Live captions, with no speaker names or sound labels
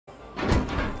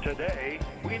Today,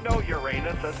 we know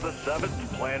Uranus as the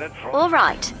seventh planet from... All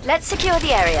right, let's secure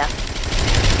the area.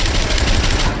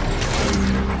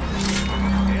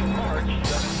 In March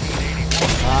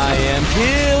 1781. I am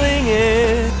killing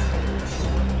it.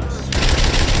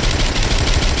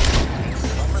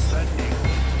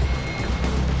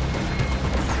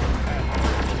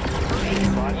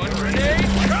 One grenade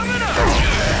coming up!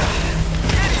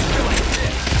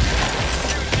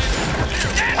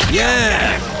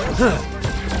 Yeah!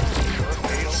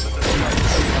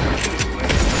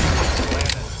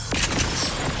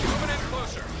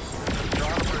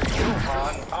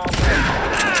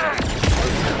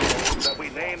 That we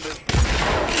named this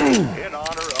in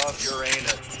honor of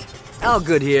Uranus. All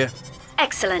good here.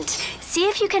 Excellent. See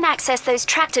if you can access those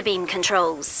tractor beam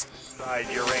controls. Inside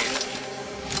Uranus.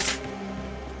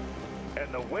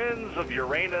 And the winds of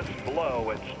Uranus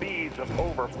blow at speeds of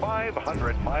over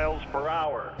 500 miles per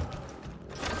hour.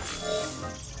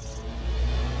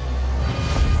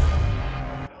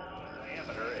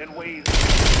 Diameter and weighs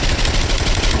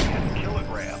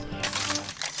kilograms.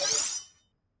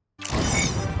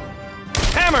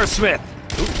 Hammersmith!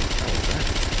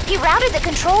 He routed the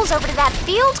controls over to that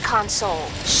field console.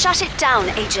 Shut it down,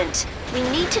 Agent. We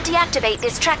need to deactivate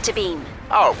this tractor beam.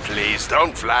 Oh, please,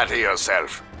 don't flatter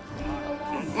yourself.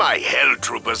 My hell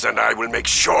troopers and I will make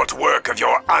short work of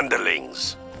your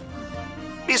underlings.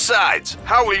 Besides,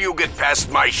 how will you get past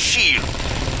my shield?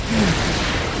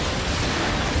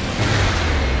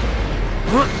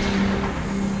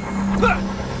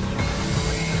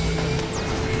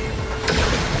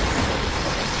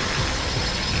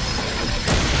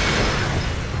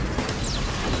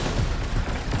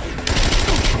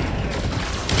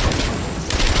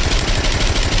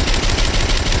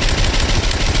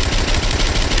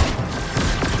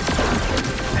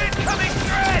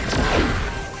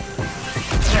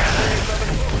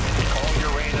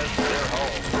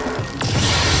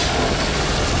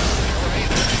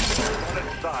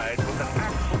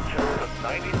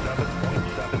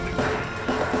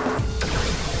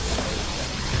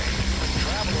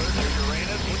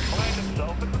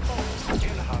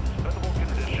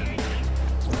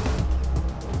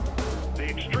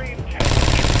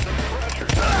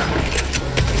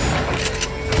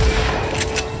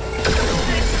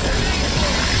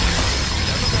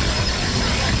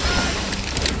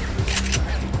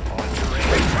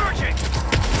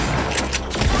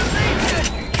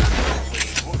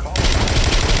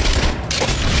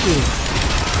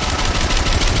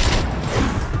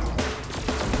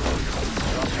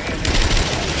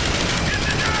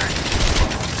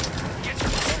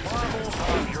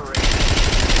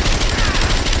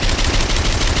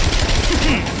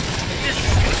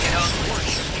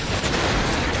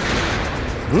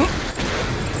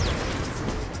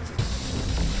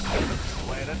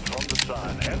 Planet from the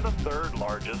sun and the third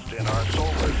largest in our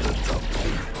solar system.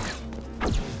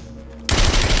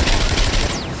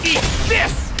 Eat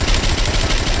this!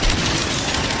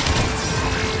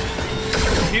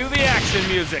 Cue the action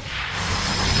music.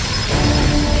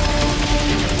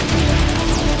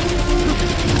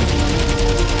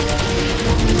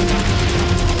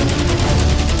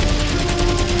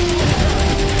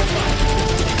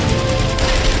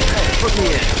 Put me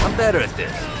in. I'm better at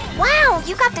this. Wow,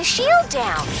 you got the shield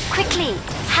down. Quickly,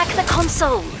 hack the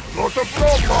console. Not a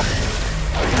problem.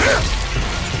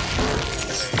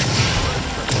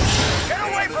 Get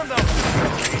away from them!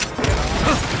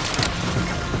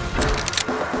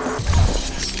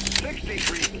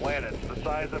 63 planets the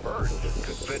size of Earth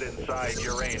could fit inside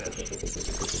Uranus.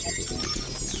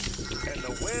 And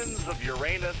the winds of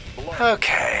Uranus blow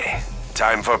Okay,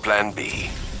 time for Plan B.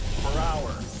 per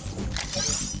hour.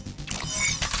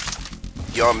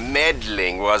 Your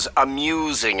meddling was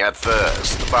amusing at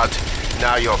first, but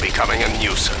now you're becoming a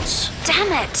nuisance.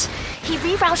 Damn it! He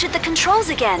rerouted the controls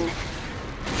again.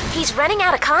 He's running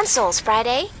out of consoles,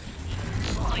 Friday.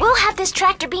 We'll have this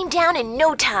tractor beam down in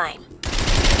no time.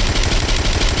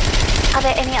 Are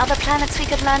there any other planets we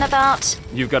could learn about?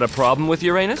 You've got a problem with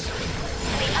Uranus? The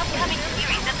upcoming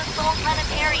series at the Soul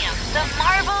Planetarium, The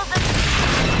Marvels of...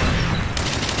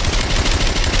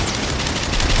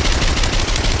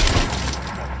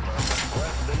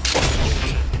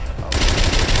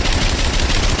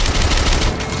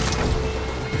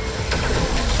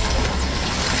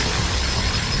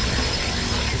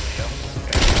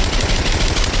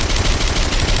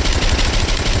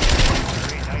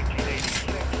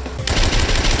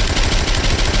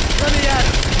 Let me at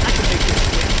him. I can make this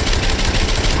quick.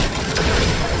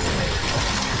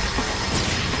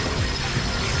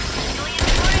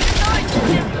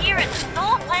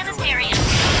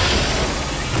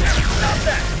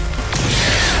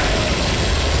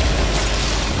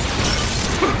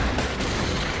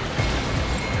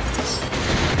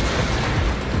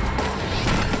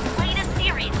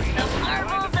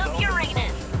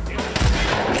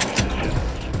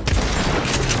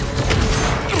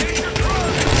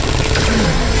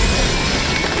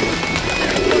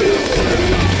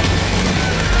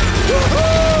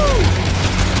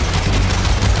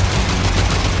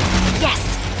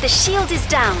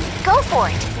 down. Go for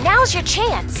it. Now's your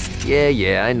chance.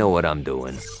 Yeah, I know what I'm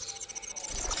doing.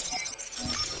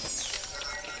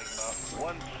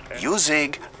 You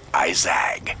zig, I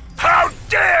zag. How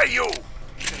dare you!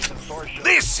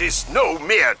 This is no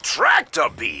mere tractor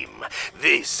beam.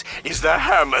 This is the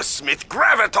Hammersmith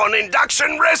Graviton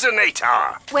Induction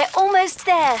Resonator. We're almost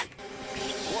there.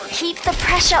 Keep the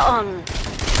pressure on.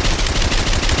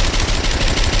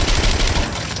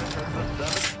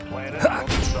 Planet from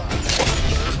the sun,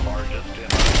 third largest in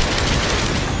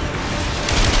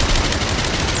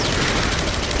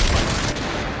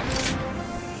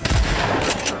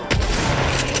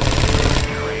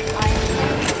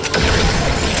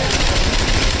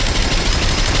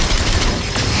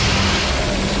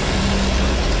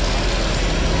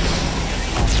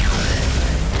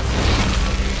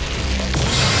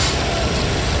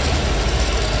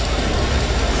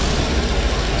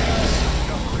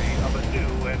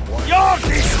Your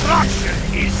destruction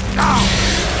is now!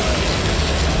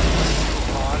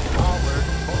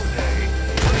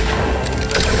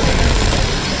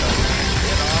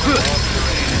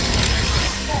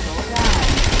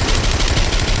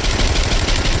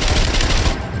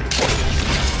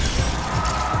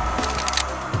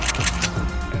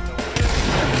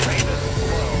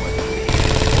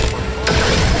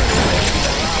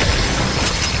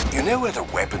 You know what a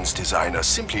weapons designer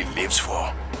simply lives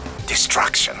for?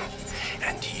 Destruction.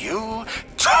 And you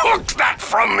took that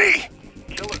from me!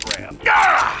 kilogram.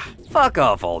 Ah! Fuck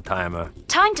off, old-timer.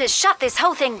 Time to shut this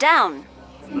whole thing down.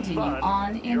 Continue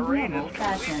on in normal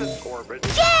fashion. Orbit.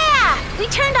 Yeah! We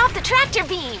turned off the tractor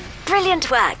beam. Brilliant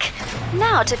work.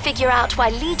 Now to figure out why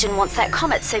Legion wants that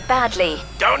comet so badly.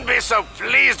 Don't be so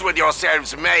pleased with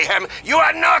yourselves, Mayhem. You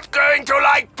are not going to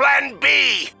like Plan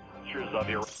B! Pictures of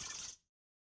your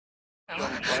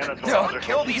Don't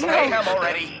kill these Mayhem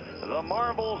already! The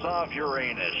marvels of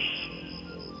Uranus.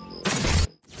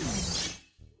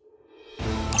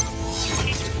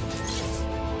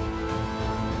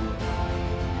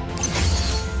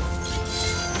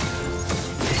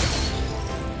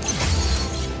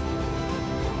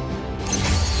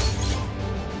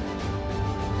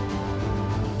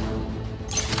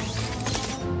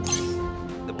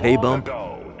 The pay Long bump?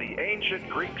 ago, the ancient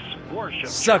Greeks worshipped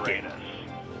Suck it. Uranus.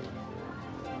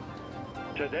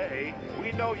 Today,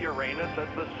 we know Uranus as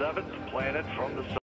the seventh planet from the sun.